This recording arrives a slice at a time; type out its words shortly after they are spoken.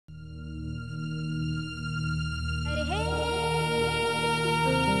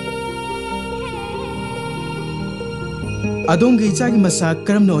Adongi ichagi masa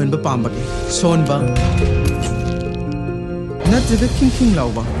karam no enba pambage sonba natraga king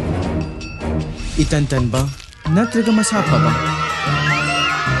lauba itan tanba natraga masa phaba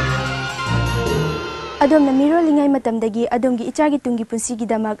Adom na miro lingai matamdagi adom gi ichagi tungi punsigi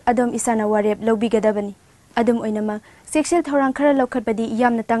damak adom isana warep lawbigadabani adom oinama sexual thorang khara lawkhatbadi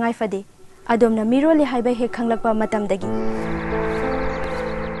yamna tangai fade adom na miro le haiba he khanglakpa matamdagi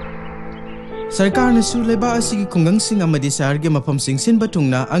Sarkar na su leba asigi kungang sing amadi sahar ge mafam sing sin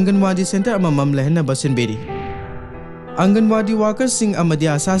batungna Anganwadi center amamam lehna basin beri Anganwadi workers sing amadi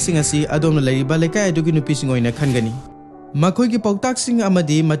asa sing asi adom na lariba lekai adugi nupi sing oina khangani Makoi gi pautak sing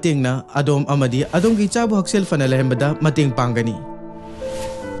amadi matengna adom amadi adom gi chabu haksel fana lehembada mateng pangani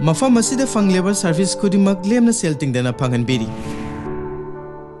Mafam asida fang level service kudimak lemna selting dana phangan beri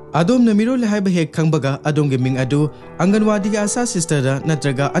Adom na miro lehai ba hek khangbaga adom ge ming adu Anganwadi ga asa sister da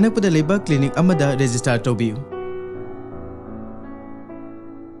natraga anapada leba clinic amada register tobiu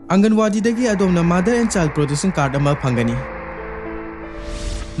Anganwadi dagi adom na mother and child protection card ama phangani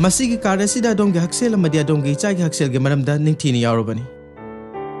Masigi card asida adom ge haksel amadi adom ge icha ge haksel ge maramda ningthini yarobani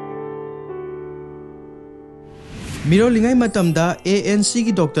Miro lingai matamda ANC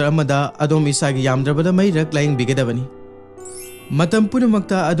gi doctor amada adom isa ge yamdrabada mai rak laing bigedabani Matam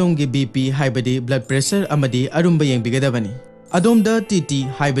punamakta adongi BP haibadi blood pressure amadi arumba yengbigadabani Adomda TT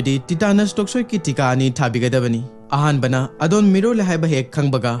haibadi tetanus toxoid ki tika ani thabigadabani Ahanbana adon miro le haiba hek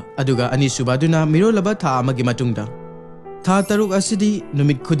khangbaga aduga ani subaduna miro laba tha amagi matungda Tha taruk asidi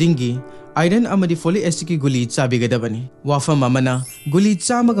numit khudingi iron amadi folic acid ki guli chabigadabani wafam amana guli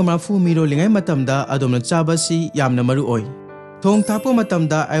chamaga mafu miro lingai matamda adomna chabasi yamna maru oi thong thapo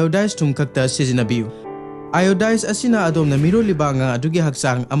matamda iodised thumkhakta sijinabiu Iodised asina adom na miro libanga adugi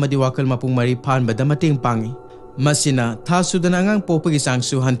haksang amadi wakal mapung mari phan bada mateng pangi masina tha sudana ngang popagi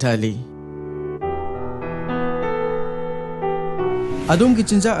sangsu hanthali adom ki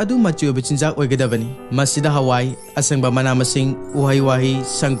chinja adu machu be chinja oigadabani masida hawai asangba mana masing uhai wahi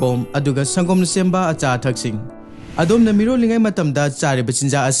sangkom aduga sangkom semba acha thaksing adom na miro lingai matamda chare be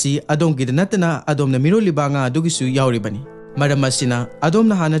chinja asi adom ki natana adom na miro libanga adugi su yauribani Madam Masina, adom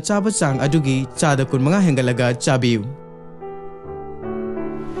na hana chaba chang adugi chada kun mga hengalaga chabiu.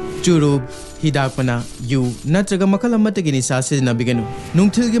 Churub, hidakpana, yu, natraga makalamatagini sa sinabiganu.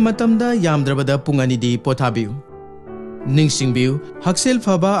 Nungtilgi matamda yamdrabada punganidi potabiu. Ningsingbiu, haksel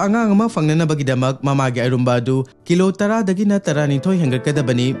faba angang ama fangnana bagidamak mamagi arumbadu kilo tara dagina tarani toy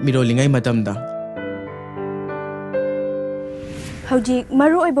hengarkadabani mirolingay matamda. Haujik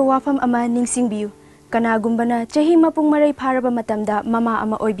maru oiba wafam ama ningsingbiu. Kanagumbana chahi mapung marai pharaba matamda mama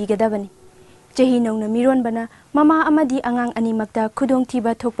ama oibigadabani chahi nongna miron bana mama amadi angang animakta khudong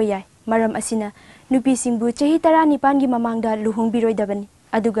thiba thokpa yai maram asina nupi singbu chahi 19 gi mamangda luhung biroidabani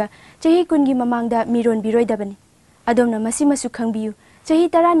aduga chahi 10 gi mamangda miron biroidabani adomna masi masu khangbiu chahi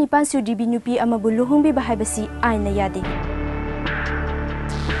 19 sudribi nupi amabu luhung bi bahaibasi aina yade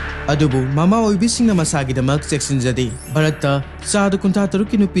Adubu mama oibisingna masagi damak section jadi baratta saadu kunta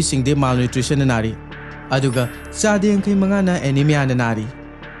taruki nupi singde malnutrition nari Aduga sadi angkai mangana anemia nari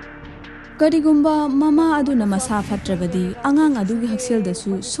Karigumba mama adu na masa fatrabadi angang adu gi haksel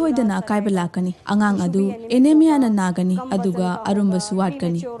dasu soidana akaiba lakani angang adu anemia na nagani aduga arumba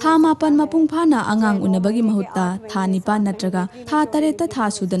suwatkani tha mapan mapung phana angang unabagi mahutta tha nipan natraga tha tareta tha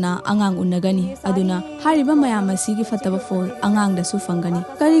sudana angang unagani aduna hariba mayam asigi fataba fol angang dasu fangani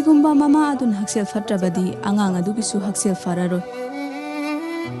karigumba mama adu na haksel fatrabadi angang adu gi su haksel fararo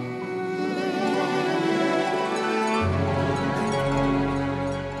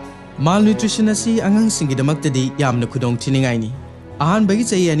Malnutrition asi angang singidamakta yamna khudong thiningai ni ahan bagi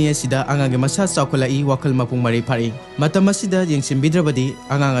chai ani asida angang masa chakholai wakal mapung mari phari matam asida yengsim bidrabadi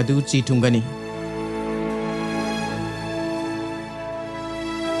angang adu chi thungani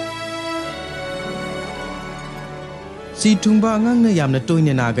chi thungba angang na yamna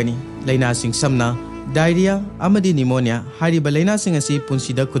toine nagani laina sing samna diarrhea amadi pneumonia hariba laina sing asi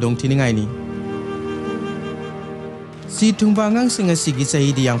punsida khudong thiningai ni Si thungba angang sing asigi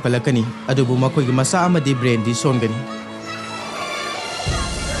sahi di yang palakani adubu makoi gi masa amadi brain di songani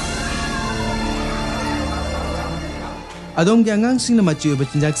adom gi angang sing na machu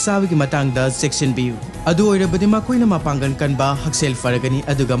batinjak sawi gi matang da section view adu oira badi makoi na mapangan kan ba haksel faragani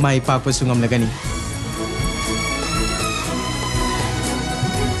aduga mai pakpa sungam lagani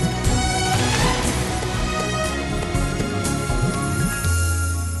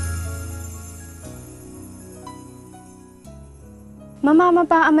Mama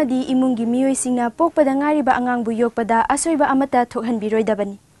mapa amadi imungi miyoy singna pokpada ngariba angangbu yokpada asoiba amata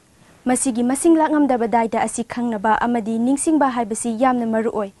thokhanbiroidabani masigi masing langamdaba daida asi khangnaba amadi ningsingba haibasi yamna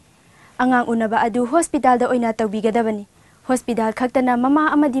maruoi angang unaba adu hospital da oina tawbigadabani hospital khaktana mama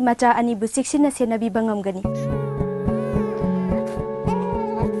amadi macha ani bu cheksina senabi bangamgani.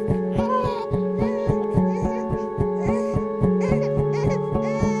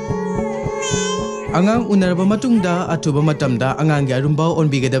 Angang unaraba matungda atuba matamda angang gi arumba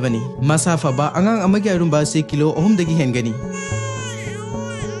onbigadabani. Masa faba angang amagi arumba se kilo 3 dagi hengani.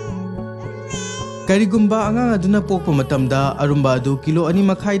 Karigumba angang aduna pokpa matamda arumba adu kilo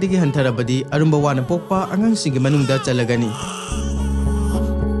 2.5 dagi hantarabadi arumba wana pokpa angang singi manungda chalagani.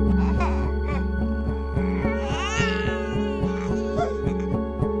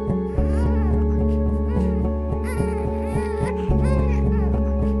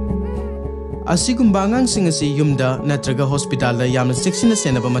 Asigumba angangsing asi yumda natraga hospital da yamna cheksina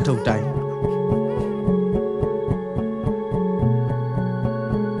senaba mathau tai.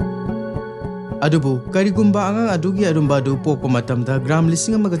 Adubu karigumba angang adugi arumba adu pokpa matamda gram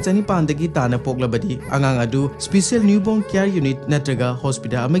 1,500 dagi tana poklabadi angang adu special newborn care unit natraga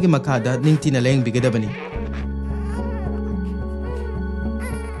hospital amagi makhada ningtina leng bigadabani.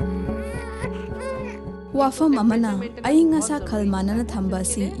 Wafam amana ayinga sa khalmana na thamba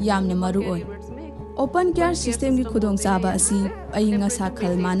si yamna maru oi. Open care system ki khudong chaba asi ayinga sa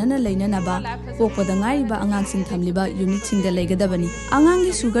khalmana na leina na ba pokpada ngai ba angang sing thamliba unit sing da leigadabani. Angang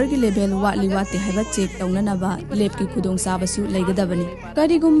gi sugar ki level watli wate haiba check tawna na ba lab ki khudong chaba su leigadabani.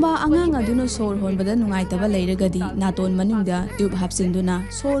 Karigumba angang aduna sor honbada nungai taba leiragadi naton manungda tube hapsinduna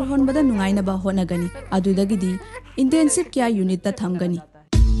sor honbada nungai na ba honagani adudagidi intensive care unit ta thamgani.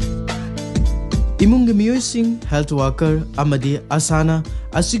 Imungi miyoising health worker amadi asana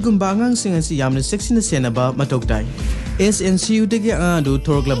asigumba angangsing asi yamna seksina senaba matoktai. SNCU dagi adu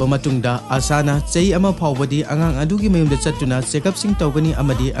thoroglaba matungda asana chei ama phawbadi angang adugi mayumda chattuna checkup sing tawgani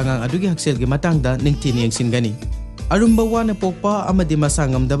amadi angang adugi hakselgi matangda ningthini yengsingani. Arumba wana pokpa amadi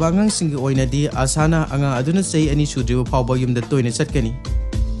masangamdaba angangsinggi oinadi asana angang aduna chei ani sudriba phawba yumda toina chatkani.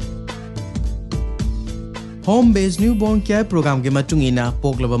 Home-based newborn care program ke matungina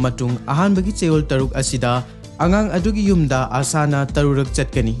poklaba matung ahan bagi cheol taruk asida angang adugi yumda asana tarurak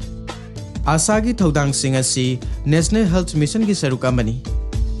chatkani. ASHA gi thodang sing asi National Health Mission gi sarukamani.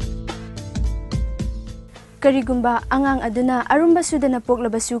 Karigumba angang aduna arumba sudana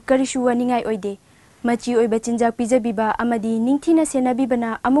poklaba su karishu waningai oide. Machi oiba chinjak pijabiba amadi ningthina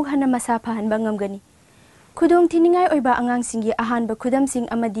senabibana amuk hana masa phahanba ngamgani. Khudong thiningai oiba angang singi ahanba khudam sing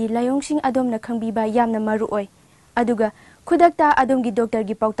amadi layong sing adom na khangbiba yamna maru oi. Aduga khudakta adom gi doctor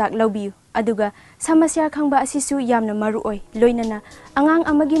gi pautak lawbiu. Aduga samasya khangba asisu yamna maru oi. Loinana angang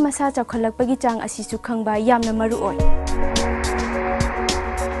amagi masa chakhalakpagi chang asisu khangba yamna maru oi.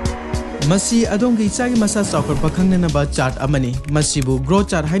 Masi adom gi chagi masa chakhalpa khangnana ba chart amani masibu growth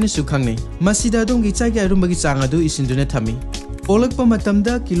chart haina su khangne. Masida adom gi chagi arumbagi chang adu isinduna thami. Polakpa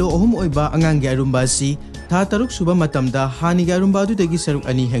matamda kilo 3 oiba angang gi arumba si Tha taruk suba matamda hani ga arumba adu dagi saruk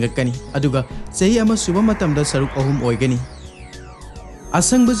ani hengakani aduga chehi ama suba matamda saruk 3 oigani.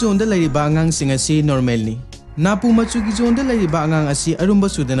 Asangba zonda lairiba angang sing asi normal ni. Napu machu gi zonda lairiba angang asi arumba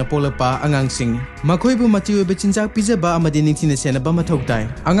sudana polapa angang sing. Makhoibu mati oiba chinjak pijaba amadi ningthina senaba mathau tai.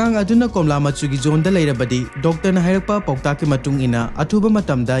 Angang aduna komla machu gi zonda lairabadi doctor na hairakpa paukta ki matung ina athuba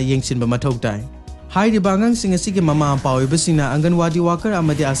matamda yengsinba mathau tai. Hai bangang sing asigi mama ampawi basina Anganwadi worker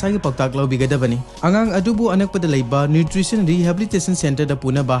amadi ASHA gi paktak lawbigadabani. Angang adubu anakpada leiba nutrition rehabilitation center da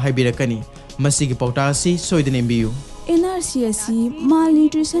puna ba haibirakani. Masigi pauta asi soidanembiu. NRCSC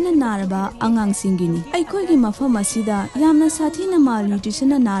malnutrition naraba angang singini. Aikoi gi mafam asida yamna sathina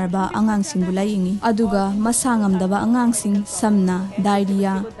malnutrition naraba angang singbulai ingi. Aduga masangamdaba angang sing samna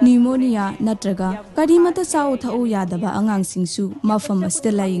diarrhea, pneumonia natraga karimata chau thau yadaba angang singsu mafam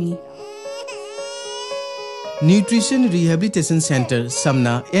asida laingi. Nutrition Rehabilitation Center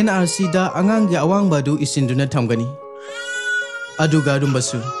samna NRC da angang gi awang badu isinduna thamgani. Aduga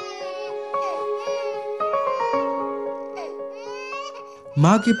rumbasu.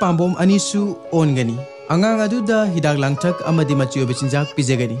 Ma ki pambom anisu ongani. Angang adu da hidak langthak amadi machiyo bichinjak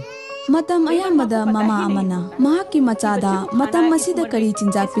pijagani. Matam ayamada mama amana mahaki machada matam masida kari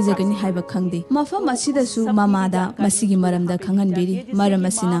chinjak pijagani haiba khangde. Mafam asida su mamada masigi maramda khanganbiri maram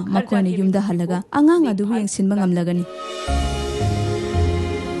asina makhone yumda halaga angang adu yengsinba ngamlagani.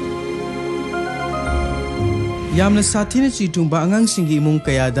 Yamna sathina chitungba angang singi imung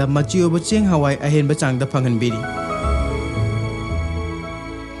kayada machiyo bacheng hawai ahenba changda phanganbiri.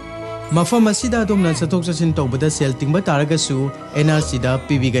 Mafam asida adomna sathok sasin tawbada sel tingba taragasu NRC da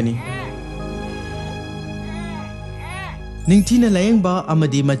pibigani. Ningthina layengba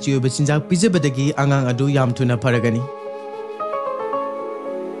amadi machiyo bachinjak pijabadagi angang adu yamthuna paragani.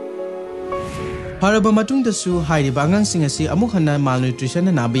 Paraba matungdasu hairiba angang sing asi amuk hanna malnutrition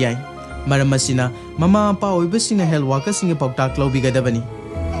na nabayai. Maram asina mama mapa oibasingna health workersing pautak lawbigadabani.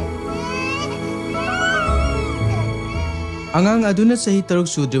 Angang aduna sahi taruk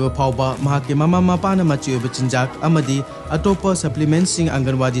sudriba phawba mahake mama mapana machi oiba chinjak amadi atopa supplements sing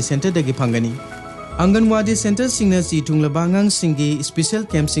Anganwadi center dagi phangani. Anganwadi center singna si thunglaba angang singi special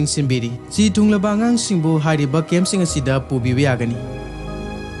camp sing simbiri. Si thunglaba angang singbu hariba camp sing asida pubiba yagani.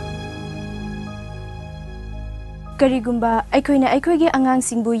 Karigumba aikoina aikoigi angang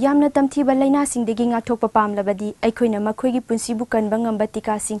singbu yamna tamthiba laina singdagi ngathokpa pamlabadi aikoina makhoigi punsibu kanba ngamba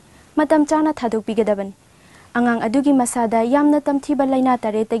tika sing matam chana thadokpigadaban. Angang adugi masada yamna tamthiba laina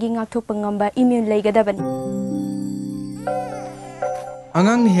taretagi ngathokpa ngamba immune leigadaban.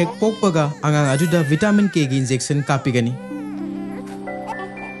 Angang hek pokpaga angang aduda vitamin K gi injection kapigani.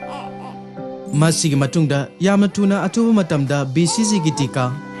 Masigi matungda yamna tuna atuba matamda BCG gi tika,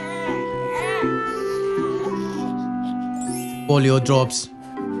 polio drops,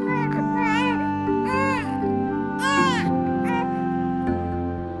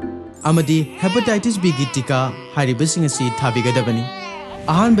 amadi hepatitis B gi tika haribasing asi thabigadabani.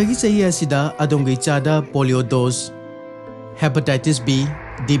 Ahan bagi sahi asida adongi chada polio dose, hepatitis B,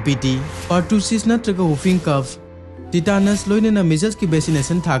 DPT, pertussis natraga whooping cough, tetanus loinena measles ki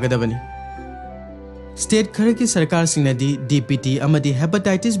vaccination thagadabani. State khare ki sarkar singnadi DPT amadi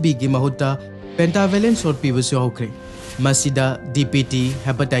hepatitis B gi mahutta pentavalent shot pibusu hokre. Masida DPT,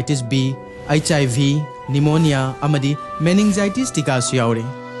 hepatitis B, HIV, pneumonia amadi meningitis tika su yaure.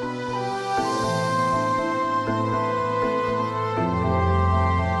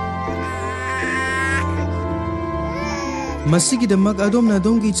 Masigidamak adom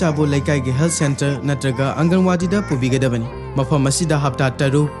nadongi chabo laikai gi health center natraga Anganwadi da pubigadabani. Mafam masida hapta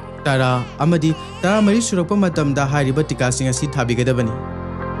taru tara amadi tara mari surakpa matamda hariba tika sing asi thabigadabani.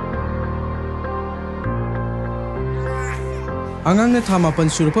 Angang na thamapan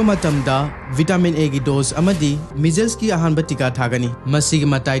surpa matamda vitamin A gi dose amadi measles ki ahanba tika thagani. Masigi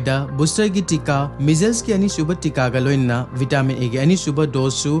mataida booster gi tika measles ki ani suba tika ga loinna vitamin A gi ani suba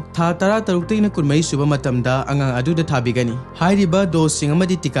dose su tha tara tarukte na kurmai suba matamda angang adu da thabigani. Hairiba dose sing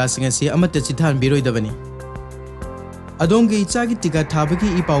amadi tika sing asi amata chithan biroidabani. Adongi ichagi tika thabagi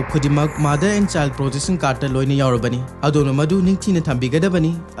ipau khudimak mother and child protection card loina yaurabani. Adona madu ningthina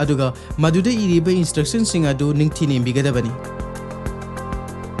thambigadabani aduga maduda iriba instructions sing adu ningthini bigadabani.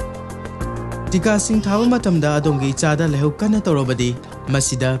 Tika sing thawa matamda adongi chada lehu kana torobadi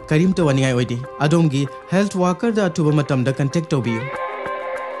masida karim to wani oidi. Adongi health worker da atuba matamda contact tobiyu.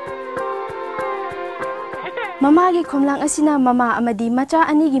 Mama gi khomlang asina mama amadi macha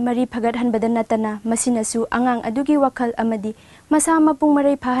ani gi mari phagat hanbada natana masinasu angang adugi wakhal amadi masa mapung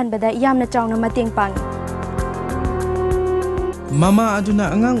marai phahanbada yamna chawna mateng pang. Mama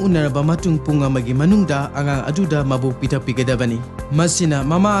aduna angang unaraba matung punga magi manungda angang aduda mabuk pitap pigadabani. Masina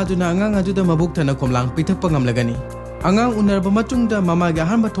mama aduna angang aduda mabuk thana khomlang pitap pangamlagani. Angang unaraba matungda mama ga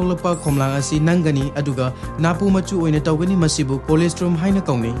hanba tholapa khomlang asi nangani aduga napu machu oina tawgani masibu cholesterol haina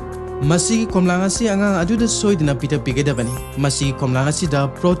kauni. Masigi khomlang asi angang aduda soidna pitap pigadabani. Masigi khomlang asi da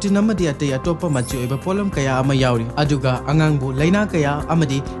protein amadi atay atopa machu oiba polam kaya ama yauri aduga angang bu laina kaya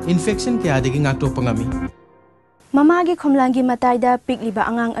amadi infection kaya dagi ngaktopa ngami. Mama gi khomlangi mataida pikliba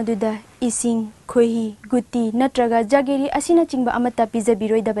angang aduda ising khohi guti natraga jaggery asina chingba amata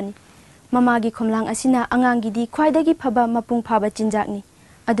pijabiroidabani. Mama gi khomlang asina angang gi di khwaidagi phaba mapung phaba chinjakni.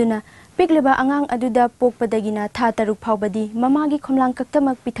 Aduna pikliba angang aduda pokpadagina tha taruk phawbadi mama gi khomlang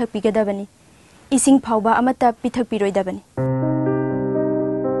kaktamak pithak pigadabani. Ising phawba amata pithak piroidabani.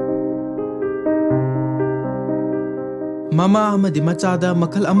 Mama amadi machada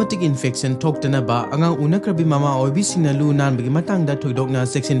makhal amatik infection thoktana ba angang unakrabi mama oibi sinalu nanbagi matangda thoidokna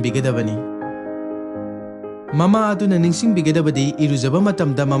section bigadabani. Mama aduna ningsing bigadabadi irujaba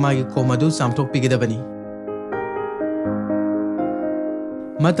matamda mama gi komadu samthok bigadabani.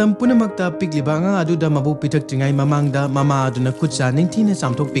 Matam punamakta pikliba angang aduda mabu pithak tingai mamangda mama aduna khutsa ningthina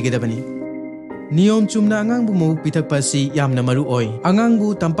samthok bigadabani. Niyom chumna angang bu mabuk pithak pasi yamna maru oi. Angang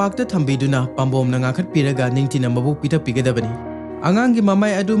bu tampakta thambiduna pambom na ngakhat piraga ningthina mabuk pithak pigadabani. Angang gi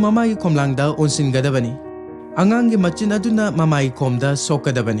mamai adu mamai gi khomlangda onsin gadabani. Angang gi machin aduna mamai khomda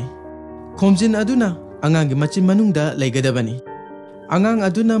sokadabani. Khomjin aduna angang gi machin manungda leigadabani. Angang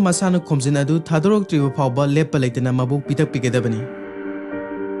aduna masana khomjin adu thadorok tribu phawba lepa leitana mabuk pithak pigadabani.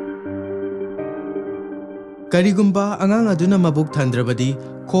 Karigumba angang aduna mabuk thandrabadi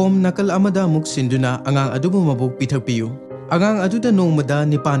khom nakal amada muk sinduna angang adubu mabuk pithak piyu. Angang aduda nongmada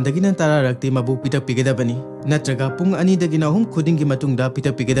nipandagina tararakti mabuk pithak pigadabani natraga pung ani dagina hum khudingi matungda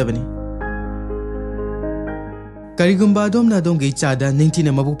pithak pigadabani. Karigumba adom na dongi chada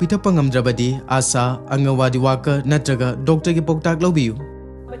ningthina mabuk pithak pangamdrabadi ASHA Anganwadi worker natraga doctor gi poktak lobiyu.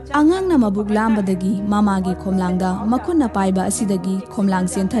 Angang na mabuk lambadagi mamagi khomlangda makhunna paiba asidagi khomlang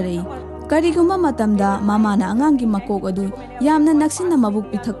senthari. Karigumba matamda mama na angangi makok adu yamna naksinna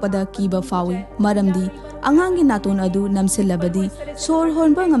mabuk pithakpada kiba fawi. Maramdi angangi naton adu namsilabadi sor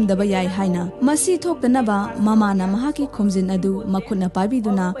honba ngamdaba yai haina. Masi thoktanaba mama na mahaki khomjin adu makhunna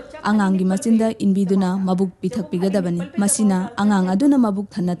paibiduna angangi machinda inbiduna mabuk pithakpigadabani. Masina angang aduna mabuk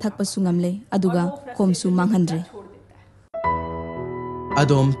thanna thakpasu ngamle aduga khomsu manghandre.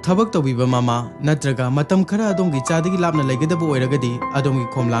 Adom thabak tawbiba mama natraga matam khara adom gi chadagi lapna laigadabu oiragadi adom gi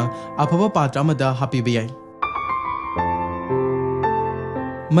khomlang afaba patra amada hapiba yai.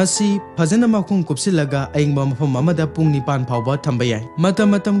 Masi phajana makhung kupsilaga aingba mafam amada pung 9 phawba thamba yai.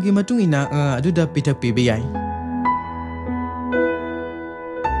 Matam gi matung ina aduda pithak piba yai.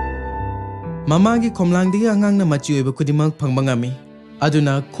 Mama gi khomlang digi angang na machi oiba kudimak phangba ngami.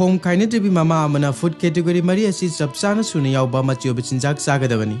 Aduna khom kainatri mama amana food category mari asi chapchana suna yauba machiyo bichinjak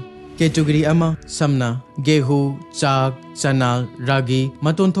sagadabani. Category ama samna gehu, chak, chana, ragi,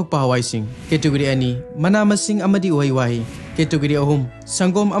 maton thokpa hawai sing. Category ani mana masing amadi uhai wahi. Category ahum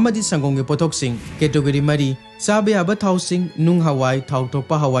sangom amadi sangom ge pothok sing. Category mari chabe aba thau sing nung hawai thau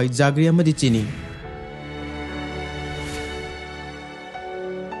thokpa hawai jaggery amadi chini.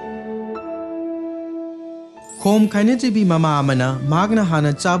 Khom kainatri mama amana magna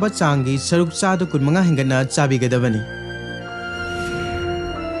hana chaba changi saruk chadu kunmanga hingana chabigadabani.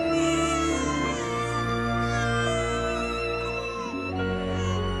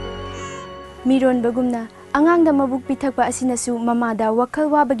 Miron bagumna angang da mabuk pithakpa asinasu mama da wakhal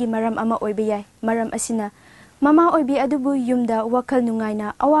wabagi maram ama oiba yai. Maram asina mama oibi adubu yumda wakhal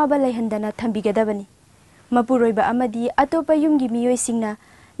nungaina awaba laihandana thambigadabani. Mapuroiba amadi atopa yumgi miyoi singna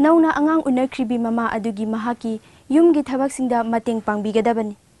nauna angang unakribi mama adugi mahaki yumgi thabaksingda mateng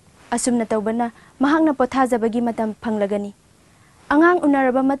pangbigadabani. Asumna tawbana mahakna pothajabagi matam phanglagani. Angang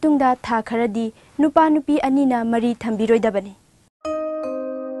unaraba matungda tha kharadi nupa nupi anina mari thambiroidabani.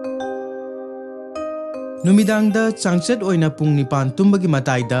 Numidangda changchet oina pung 9 tumbagi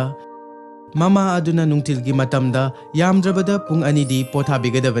mataida mama aduna nungtilgi matamda yamdrabada pung 2 di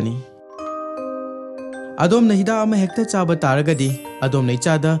pothabigadabani. Adom na hida ama hekta chaba taragadi adom na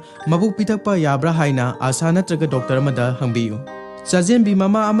ichada mabuk pithakpa yabra haina ASHA natraga doctor amada hangbiyu. Chajen bi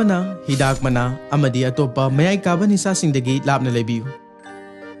mama amana hidak mana amadi atopa mayai kaba nisa singdagi lapna lebiyu.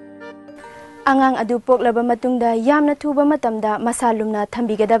 Angang adu poklaba matungda yamna thuba matamda masa lumna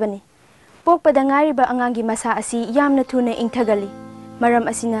thambigadabani. Pokpada ngariba angangi masa asi yamna thuna ingthagali. Maram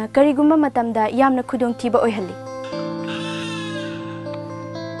asina karigumba matamda yamna khudong thiba oihali.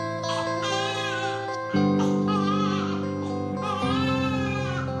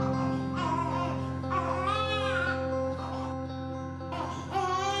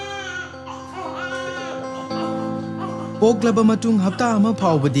 Poklaba matung hapta ama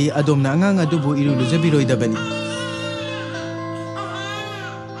phawbadi adomna angang adubu irulujabiroidabani.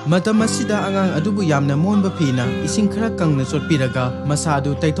 Matam asida angang adubu yamna monba phina ising khara kangna sotpiraga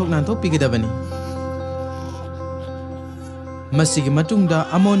masadu taithok nanthok pigadabani. Masigi matungda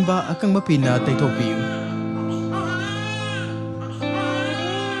amonba akangba phina taithok piyu.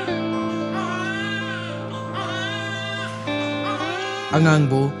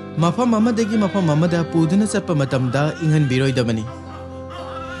 Angangbo mafam amadagi mafam amada puduna chatpa matamda inghanbiroidabani.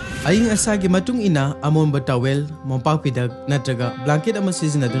 Aing asagi matung ina amonba towel mompakpidak natraga blanket ama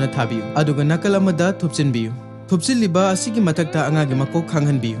sizinaduna thabiyu. Aduga nakal amada thupchinbiyu. Thupchiliba asigi mathakta angangi makok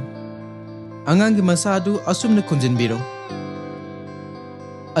khanghanbiyu. Angangi masadu asumna khunjinbiro.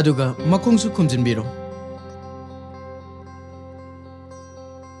 Aduga makhongsu khunjinbiro.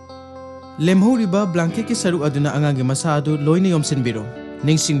 Lemhoriba blanket ki saruk aduna angangi masadu loina yomsinbiro.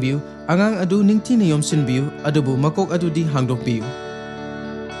 Ningsingbiyu angang adu ningthina yomsinbiyu adubu makok adudi hangdokbiyu.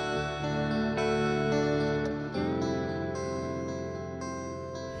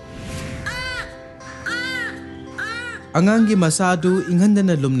 Angangi masadu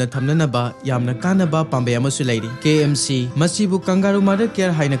inghandana lumna thamnanaba yamna kanaba pambe amasu lairi. KMC masibu kangaru mother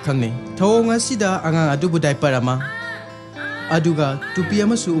care haina khangne. Thawong asida angang adubu diaper ama aduga tupi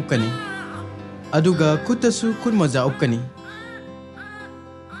amasu ukani. Aduga kutasu khurmoja ukani.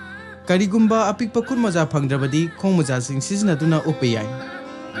 Karigumba apikpa khurmoja phangdrabadi khongmoja sing sizinaduna uppe yai.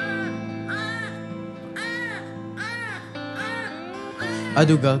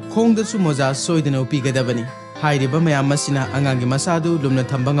 Aduga khongdasu moja soidana upigadabani. Hairiba mayam masina angangi masadu lumna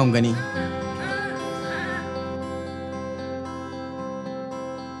thamba ngamgani.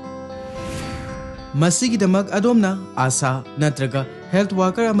 Masigidamak adomna ASHA natraga health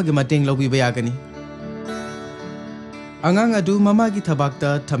worker amagi mateng lawbiba yagani. Angang adu mamagi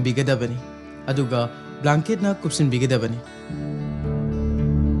thabakta thambigadabani. Aduga blanket na kupsinbigadabani.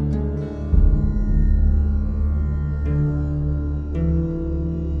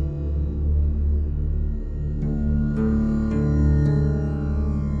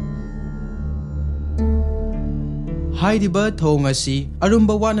 Hairiba thong asi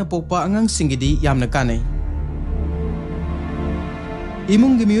arumba wana pokpa angangsingidi yamna kanai.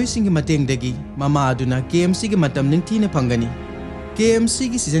 Imungi miyoisingi matengdagi mama aduna KMC gi matam ningthina phangani. KMC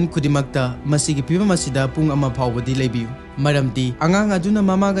gi season kudimakta masigi pibam asida pung ama phawbadi leibiyu. Maramdi angang aduna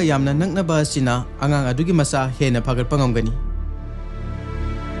mama ga yamna naknaba asina angang adugi masa hena phagarpa ngamgani.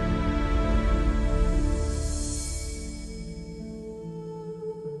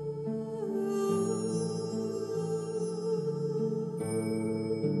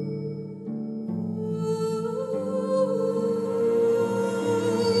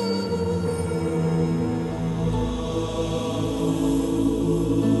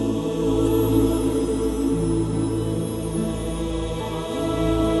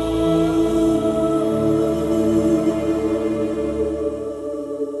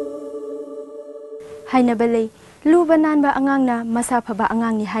 Haina balay, lu banan ba angang na masapa ba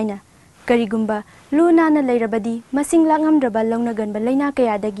angang ni haina. Karigumba, lu na layrabadi, masing langam draba long nagan balay na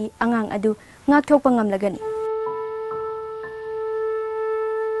kaya dagi angang adu ngakthok pangam lagani.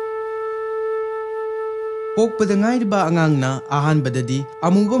 Pokpada ngai ba angang na ahan badadi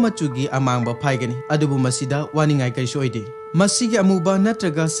amuba machugi amang ba phaigani adubu masida waningai kai soide. Masigi amuba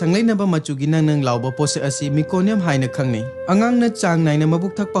natraga sanglainaba machugi nang lauba pose asi meconium haina khangnei. Angang na chang naina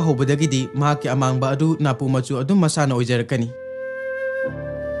mabuk thakpa hobadagidi mahaki amangba adu napu machu adu masana oijarakani.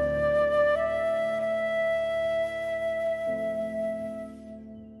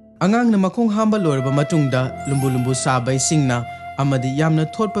 Angang na makong hamba lorba matungda lumbu sabai singna amadi yamna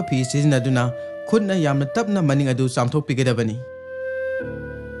thotpa phi sizinaduna khudna yamna tapna maning adu samthokpigadabani.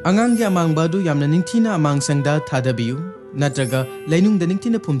 Angang gi amangba adu yamna ningthina amang sangda thadabiyu natraga lainungda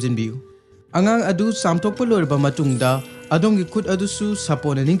ningthina phumjinbiyu. Angang adu samthokpa lorba matungda adongi khud adu su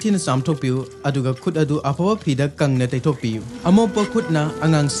sapona ningthina samthokpiyu aduga khud adu apawa phida kangna taithokpiyu. Amopa khudna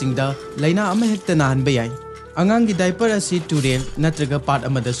angang singda laina ama hekta nahanba yai. Angang gi diaper asi turel natraga part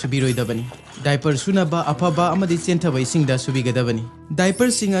amada subiroidabani. Diaper sunaba afaba amadi chenthaba isingda subigadabani. Diaper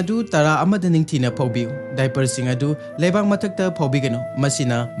sing adu tara amada ningthina phaubiyu. Diaper sing adu leibang mathakta phaubigano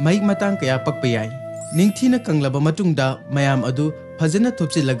masina maik matang kaya pakpa yai. Ningthina kanglaba matungda mayam adu phajana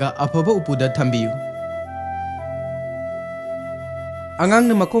thupchilaga afaba upuda thambiyu.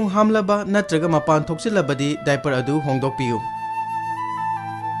 Angang na makong hamlaba natraga mapan thokchilabadi diaper adu hongdokpiyu.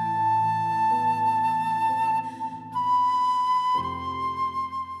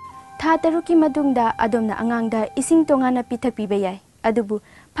 Tha taruki madungda adomna angangda ising tongana pithakpiba yai. Adubu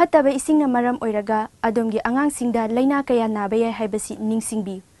phattaba isingna maram oiraga adomgi angangsingda laina kaya naba yai haibasi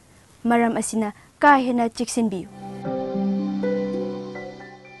ningsingbiyu. Maram asina ka hena chiksinbiyu.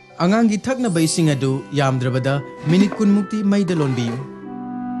 Angangi thaknaba ising adu yamdrabada minute kunmukti maida lonbiyu.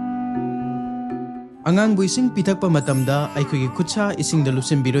 Angangbu ising pithakpa matamda aikhogi khutsa isingda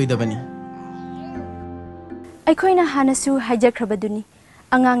lupsinbiroidabani. Aikhoina hanasu haijakrabaduni.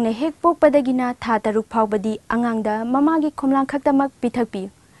 Angang na hek pokpadagina tha taruk phawbadi angangda mamagi khomlang khaktamak pithakpiyu.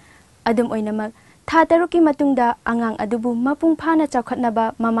 Adum oinamak tha taruki matungda angang adubu mapung phana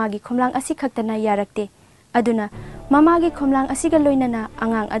chawkhatnaba mamagi khomlang asi khaktana yarakte. Aduna mamagi khomlang asiga loinana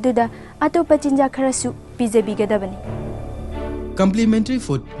angang aduda atopa chinja kharasu pijabigadabani. Complementary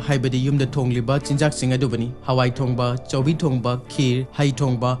food haibadi yumda thongliba chinjak sing adubani. Hawai thongba, chaubi thongba, kheer, hai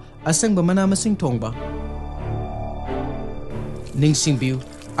thongba, asangba mana masing thongba. Ningsingbiyu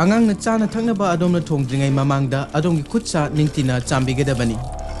angang na chana thaknaba adom na thongdringai mamangda adom gi khutsa ningtina chambigadabani.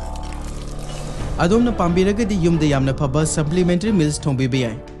 Adom na pambiragadi yumda yamna phaba supplementary meals thongbiba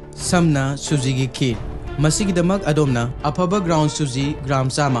yai. Samna suji gi kheer. Masigidamak adom na aphaba ground suji gram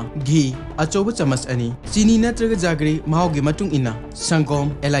chama, ghee achoba chamas ani, chini natraga jaggery mahaugi matung ina,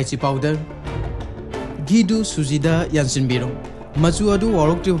 sangom, elaichi powder. Ghee du suji da yansinbiro. Machu adu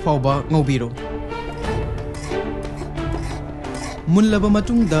warokti phawba ngaubiro. Munlaba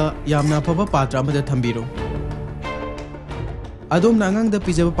matungda yamna phaba patra amada thambiro. Adom nangang da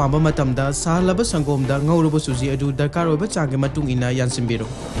pijaba pamba matamda sahlaba sangomda ngauruba suji adu darkar oiba change matung ina yansimbiro.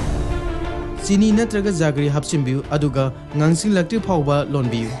 Chini natraga jaggery hapsimbiyu aduga ngangsing lakti phawba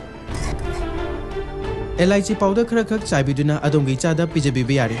lonbiyu. Elaichi powder khara khak chaibiduna adomgi chada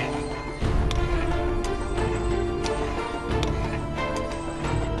pijabiba yare.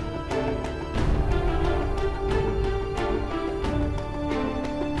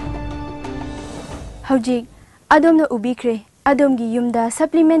 Hojik adomna ubikre adomgi yumda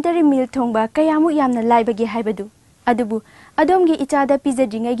supplementary meal thongba kayamu yamna laibagi haibadu. Adubu adomgi ichada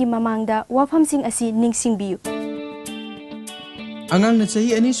pizadringai gi mamangda wafamsing asi ningsingbiyu. Angang na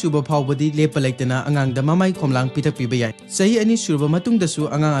sahi ani suba phawbadi lepa laitana angang da mamai khomlang pithakpiba yai. Sahi ani suba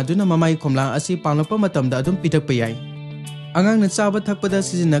matungdasu angang aduna mamai khomlang asi panglakpa matamda adum pithakpa yai. Angang na chaba thakpada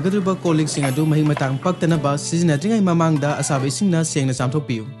sizinagdruba kolik sing adu mahi matang paktanaba sizinadringai mamangda asabe singna sengna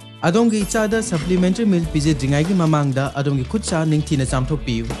chamthokpiu. Adongi ichada supplementary milk pijadringai gi mamangda adongi khutsa ningthina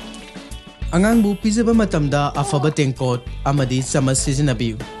chamthokpiu. Angang bu pijaba matamda afaba tengkot amadi chamas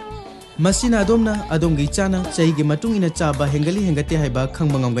sizinabiu. Masina adomna adongi chana chaigi matung ina chaba hengali hengate haiba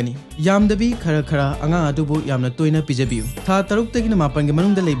khangba ngamgani. Yamdabi khara khara angang adubu yamna toina pijabiu. Tha taruk tagina mapan gi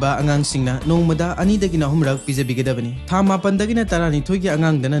manungda leiba angang singna nongmada ani dagina humrak pijabigedabani. Tha mapan dagina tarani thoigi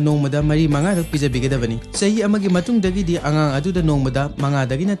angang dana nongmada mari manga rak pijabigedabani. Chahi amagi matung dagi di angang aduda nongmada manga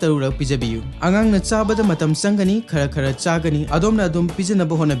dagina tarurak pijabiu. Angang na chabada matam sangani khara khara chagani adomna adom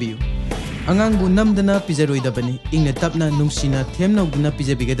pijanaba honabiu. Angang bu namdana pijaroidabani ingna tapna nungsina themnaugna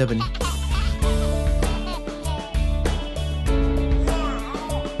pijabigedabani.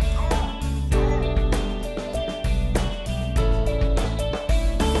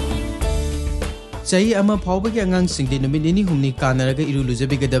 Chahi ama phawbagi angang singdi numit nini humni kanaraga iru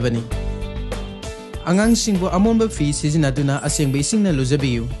lujabigedabani. Angang singbu amonba fi sizinaduna asengba isingna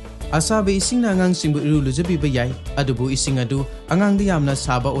lujabiu. Asabe isingna angang singbu iru lujabiba yai adubu ising adu angangda yamna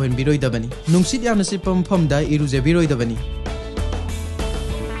saba ohenbiroidabani. Nungsit yamna sippa mafamda irujabiroidabani.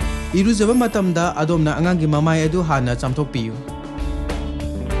 Irujaba matamda adomna angangi mamai adu hana chamthokpiu.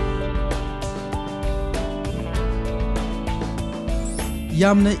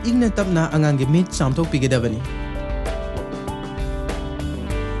 Yamna ingna tapna angangi mit chamthokpigedabani.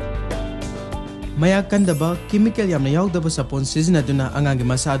 Maya kandaba chemical yamna yaudaba sapon sizinaduna angangi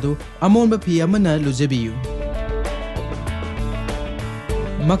masadu amonba phi amana lujabiu.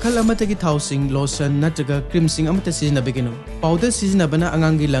 Makhal amatagi thawsing lotion natraga cream sing amata sizinabigino. Powder sizinabana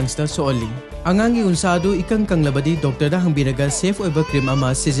angangi lungs ta sooli. Angangi unsadu ikang kanglabadi doctor da hangbiraga safe oiba cream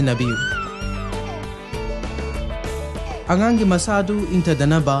ama sizinabiu. Angangi masadu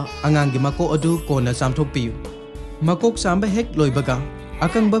intadanaba angangi mako adu kona chamthokpiu. Makok samba hek loibaga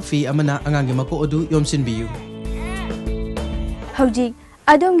akangba fi amana angangi mako adu yomsinbiu. Hojik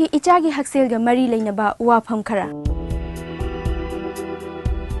adongi ichagi hakselga mari leinaba wafam khara.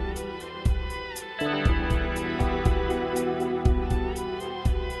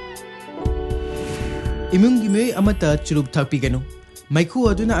 Imungi me amata churup thakpigano.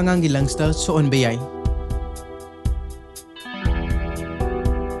 Maikhu aduna angangi lungsta soonbe yai.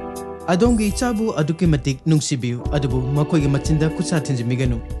 Adongi chabu aduki matik nungsibiu adubu makoigi machinda kusa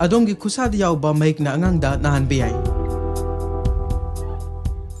thinjimiganu. Adongi kusada yauba maikna angangda nahanbe yai.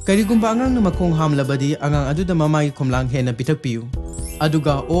 Karigumba angang na makong hamlabadi angang aduda mamagi khomlang hena pitakpiu.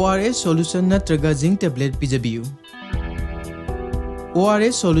 Aduga ORS solution natraga zinc tablet pijabiu.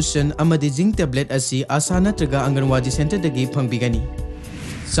 ORS solution amadi zinc tablet asi ASHA natraga Anganwadi center dagi phangbigani.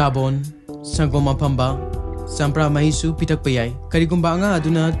 Sabon, sangoma phamba, sampra mahisu pitakpayai. Karigumba anga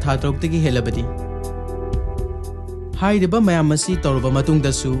aduna thatroktagi helabadi. Hairiba mayam asi tawruba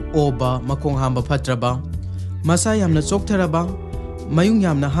matungdasu oba makong hamba phatraba, masa yamna choktharaba, mayung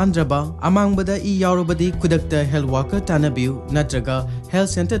yamna handraba, amangbada I yaurubadi kudakta health worker tanabiu natraga health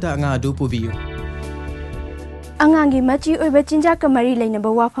center da anga adu pubiu. Angangi machi oiba chinjaka mari leinaba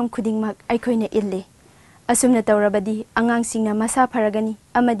wafam khudingmak aikhoina ille. Asumna tawrabadi angang singna masa pharagani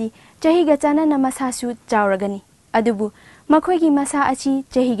amadi chahiga chanana masa su chawragani. Adubu makhoigi masa achi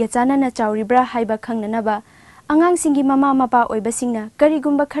chahiga chanana chawribra haiba khangnanaba angang singi mama mapa oiba singna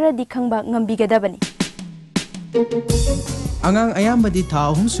karigumba kharadi khangba ngambigadabani. Angang ayambadi tha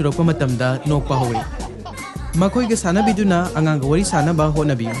ahum surakpa matamda nokpa hawi. Makhoiga sanabiduna angang wari sanaba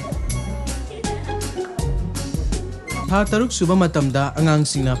honabiu. Tha taruk suba matamda angang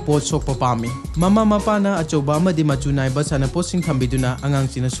singna pot sokpa pami. Mama mapana achoba amadi machu naiba sana pot sing thambiduna angang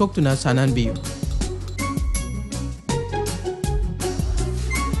singna soktuna sananbiu.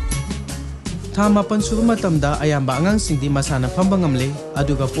 Tha mapan suba matamda ayamba angang singdi masana phamba ngamle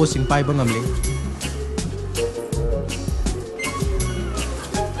aduga pot sing paiba ngamle.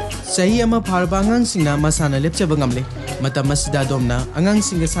 Chahi ama pharba angang singna masana lepchaba ngamle. Matam masida domna angang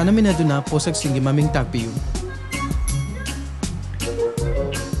singa sanaminaduna posak singi maming takpiu.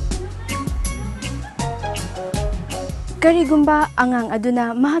 Karigumba angang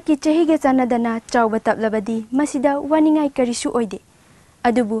aduna mahaki chahiga chanadana chawba tablabadi masida waningai karisu oide.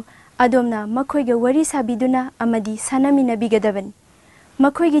 Adubu adomna makhoiga wari sabiduna amadi sanamina bigadabani.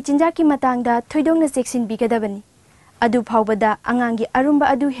 Makhoigi chinjaki matangda thoidongna cheksin bigadabani. Adu phawbada angangi arumba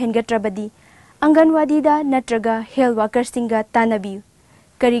adu hengatrabadi Anganwadi da natraga health workers singa tanabiu.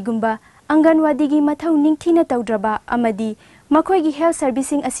 Karigumba Anganwadi gi mathau ningthina tawdraba amadi makhoigi health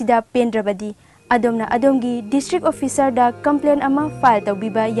servicing asida pendrabadi adomna adomgi district officer da complaint ama file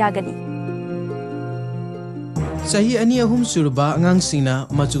tawbiba yagani. Chahi ani ahum surba angang singna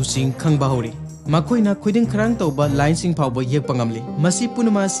machu sing khangba hori. Makoina khuding kharang tauba line sing phawba yekpa ngamli. Masi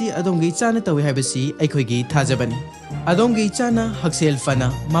punama si adongi chana tawi haibasi aikhoigi thajabani. Adongi chana haksel fana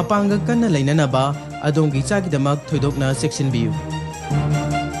mapanga kanna lainanaba adongi chagidamak thoidokna section biu.